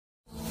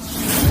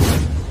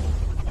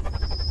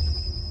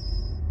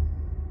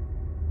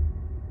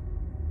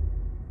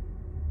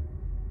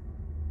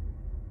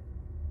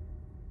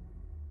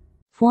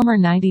Former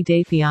 90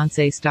 Day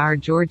Fiancé star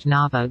Jorge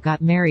Nava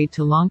got married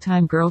to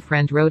longtime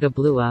girlfriend Rhoda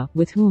Blua,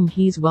 with whom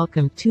he's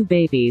welcomed 2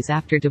 babies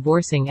after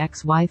divorcing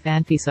ex-wife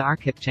Anfisa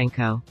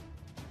Arkhipchenko.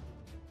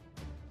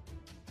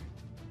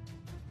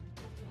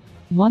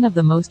 One of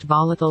the most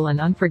volatile and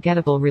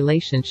unforgettable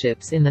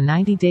relationships in the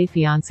 90 Day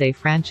Fiancé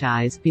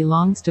franchise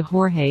belongs to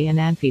Jorge and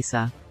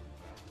Anfisa.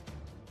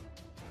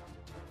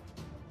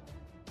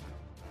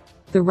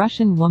 The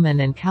Russian woman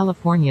and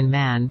Californian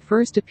man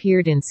first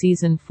appeared in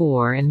Season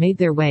 4 and made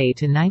their way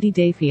to 90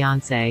 Day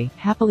Fiancé,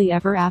 happily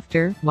ever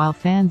after, while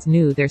fans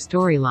knew their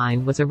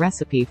storyline was a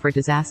recipe for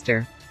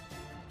disaster.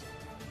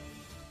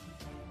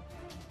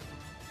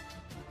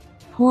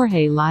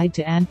 Jorge lied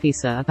to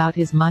Anfisa about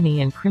his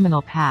money and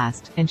criminal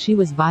past, and she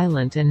was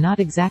violent and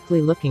not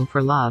exactly looking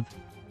for love.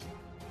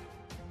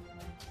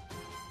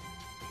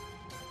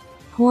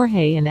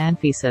 Jorge and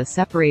Anfisa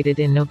separated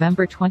in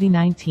November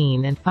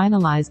 2019 and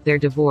finalized their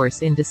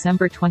divorce in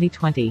December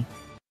 2020.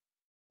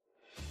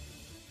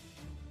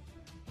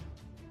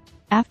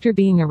 After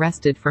being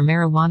arrested for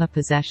marijuana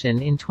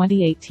possession in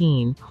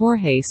 2018,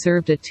 Jorge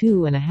served a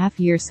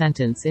 2.5-year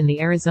sentence in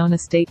the Arizona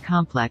State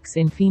Complex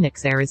in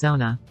Phoenix,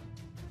 Arizona.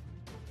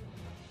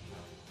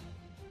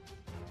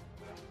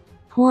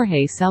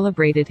 Jorge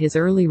celebrated his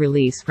early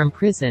release from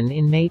prison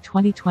in May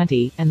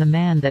 2020, and the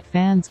man that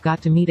fans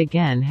got to meet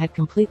again had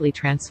completely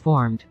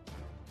transformed.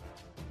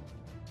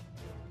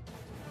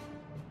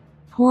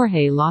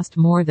 Jorge lost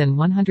more than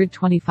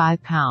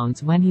 125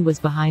 pounds when he was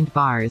behind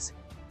bars.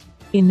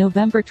 In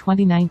November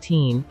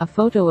 2019, a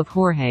photo of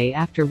Jorge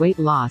after weight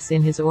loss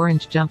in his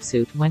orange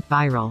jumpsuit went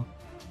viral.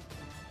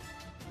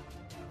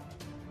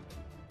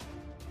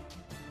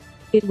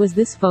 It was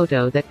this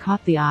photo that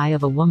caught the eye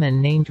of a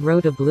woman named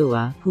Rhoda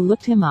Blua, who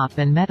looked him up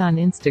and met on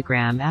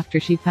Instagram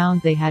after she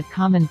found they had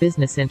common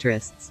business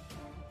interests.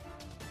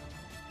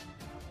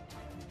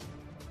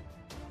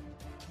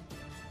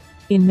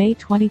 In May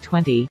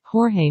 2020,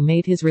 Jorge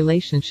made his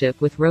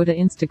relationship with Rhoda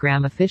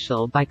Instagram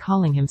official by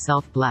calling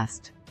himself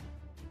blessed.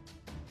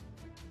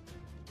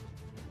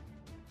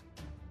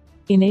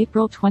 In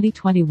April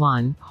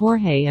 2021,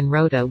 Jorge and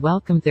Rhoda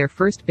welcomed their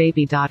first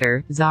baby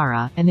daughter,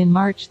 Zara, and in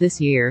March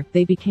this year,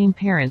 they became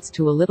parents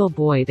to a little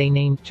boy they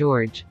named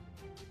George.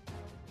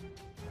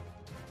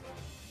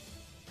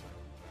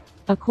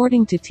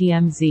 According to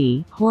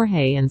TMZ,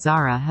 Jorge and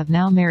Zara have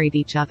now married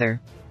each other.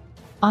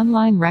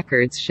 Online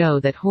records show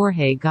that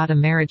Jorge got a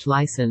marriage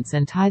license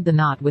and tied the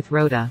knot with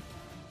Rhoda.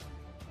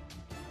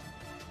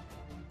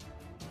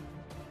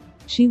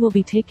 She will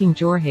be taking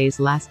Jorge's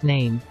last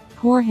name.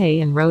 Jorge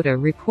and Rhoda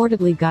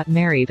reportedly got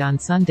married on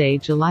Sunday,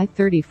 July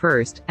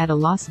 31, at a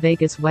Las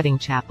Vegas wedding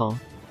chapel.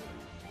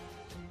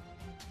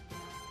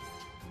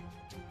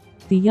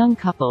 The young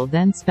couple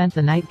then spent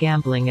the night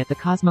gambling at the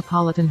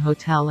Cosmopolitan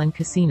Hotel and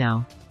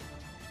Casino.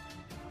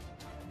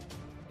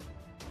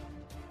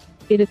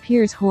 It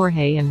appears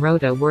Jorge and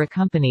Rhoda were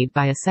accompanied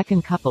by a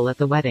second couple at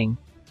the wedding.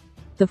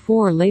 The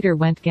 4 later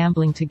went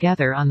gambling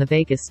together on the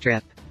Vegas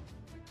Strip.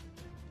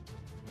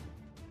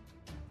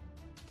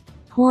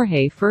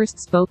 Jorge first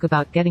spoke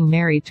about getting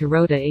married to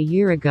Rhoda a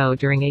year ago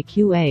during a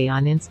Q&A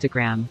on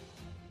Instagram.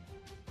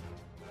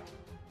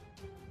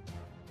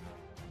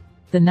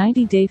 The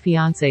 90 Day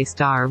Fiancé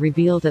star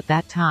revealed at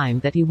that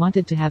time that he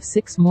wanted to have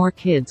 6 more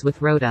kids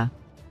with Rhoda.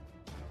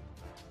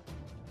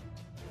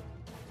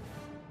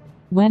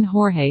 When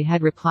Jorge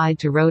had replied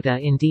to Rhoda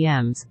in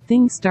DMs,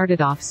 things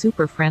started off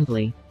super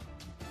friendly.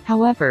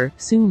 However,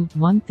 soon,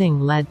 one thing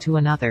led to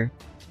another.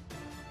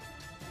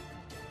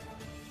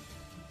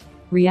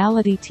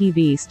 Reality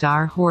TV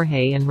star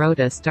Jorge and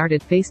Rhoda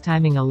started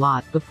FaceTiming a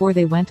lot before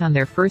they went on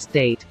their first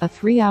date, a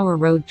 3-hour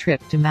road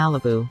trip to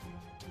Malibu.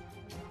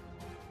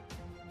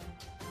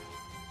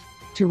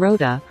 To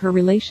Rhoda, her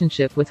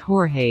relationship with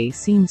Jorge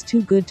seems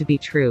too good to be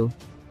true.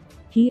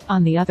 He,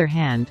 on the other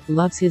hand,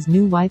 loves his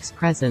new wife's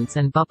presence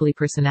and bubbly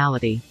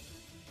personality.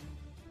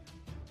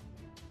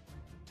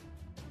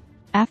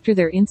 After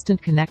their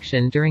instant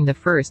connection during the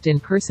first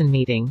in-person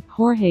meeting,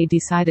 Jorge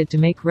decided to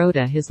make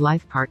Rhoda his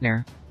life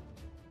partner.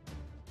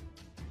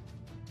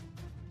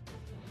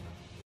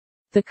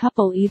 The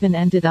couple even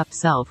ended up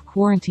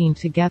self-quarantined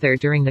together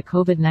during the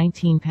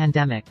COVID-19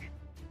 pandemic.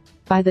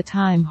 By the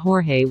time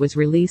Jorge was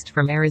released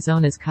from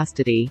Arizona's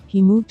custody,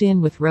 he moved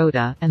in with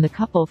Rhoda, and the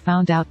couple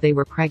found out they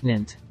were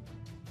pregnant.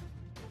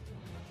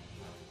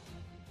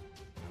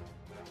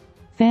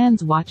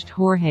 Fans watched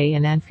Jorge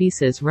and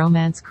Anfisa's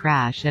romance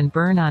crash and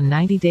burn on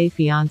 90 Day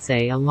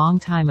Fiancé a long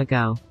time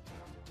ago.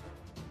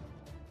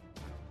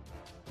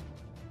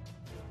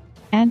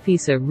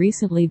 Anfisa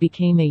recently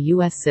became a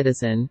U.S.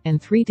 citizen,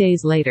 and 3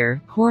 days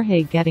later,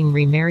 Jorge getting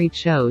remarried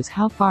shows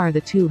how far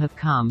the two have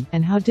come,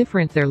 and how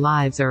different their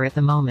lives are at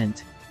the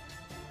moment.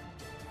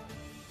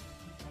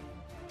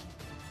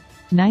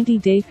 90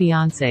 Day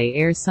Fiancé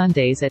airs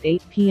Sundays at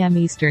 8 p.m.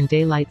 Eastern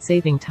Daylight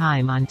Saving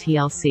Time on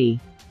TLC.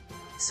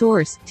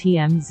 Source: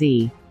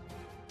 TMZ.